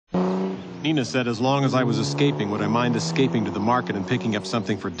Nina said as long as I was escaping, would I mind escaping to the market and picking up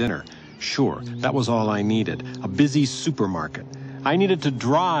something for dinner? Sure, that was all I needed. A busy supermarket. I needed to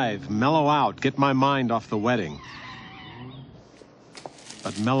drive, mellow out, get my mind off the wedding.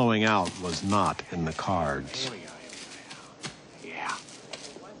 But mellowing out was not in the cards. Yeah.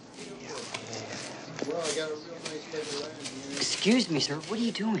 Excuse me, sir. What are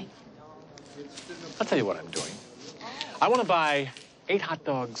you doing? I'll tell you what I'm doing. I want to buy 8 hot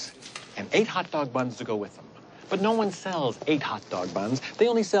dogs and 8 hot dog buns to go with them. But no one sells 8 hot dog buns. They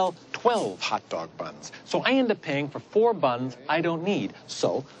only sell 12 hot dog buns. So I end up paying for 4 buns I don't need.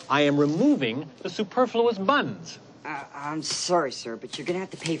 So I am removing the superfluous buns. I'm sorry, sir, but you're going to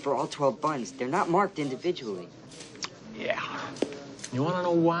have to pay for all 12 buns. They're not marked individually. Yeah. You want to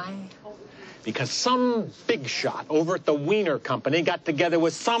know why? Because some big shot over at the Wiener Company got together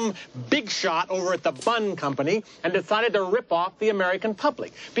with some big shot over at the Bun Company and decided to rip off the American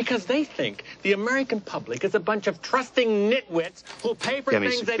public. Because they think the American public is a bunch of trusting nitwits who'll pay for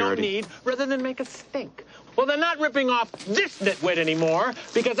things they don't need rather than make a stink. Well, they're not ripping off this nitwit anymore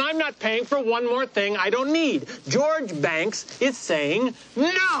because I'm not paying for one more thing I don't need. George Banks is saying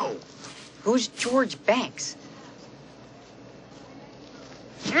no. Who's George Banks?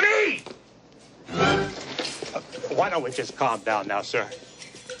 Me! Why don't we just calm down now, sir?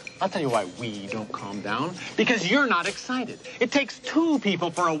 I'll tell you why we don't calm down. Because you're not excited. It takes 2 people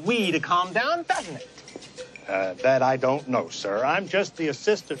for a we to calm down, doesn't it? That I don't know, sir. I'm just the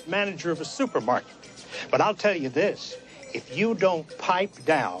assistant manager of a supermarket. But I'll tell you this. If you don't pipe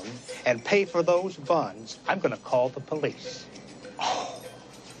down and pay for those buns, I'm going to call the police. Oh,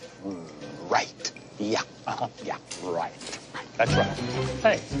 right. Yeah. Yeah, right. That's right.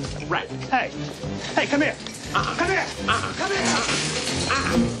 Hey, Right. hey, come here. Come here. Come here.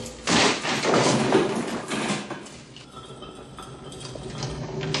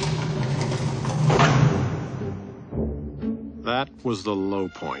 That was the low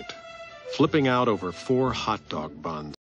point. Flipping out over 4 hot dog buns.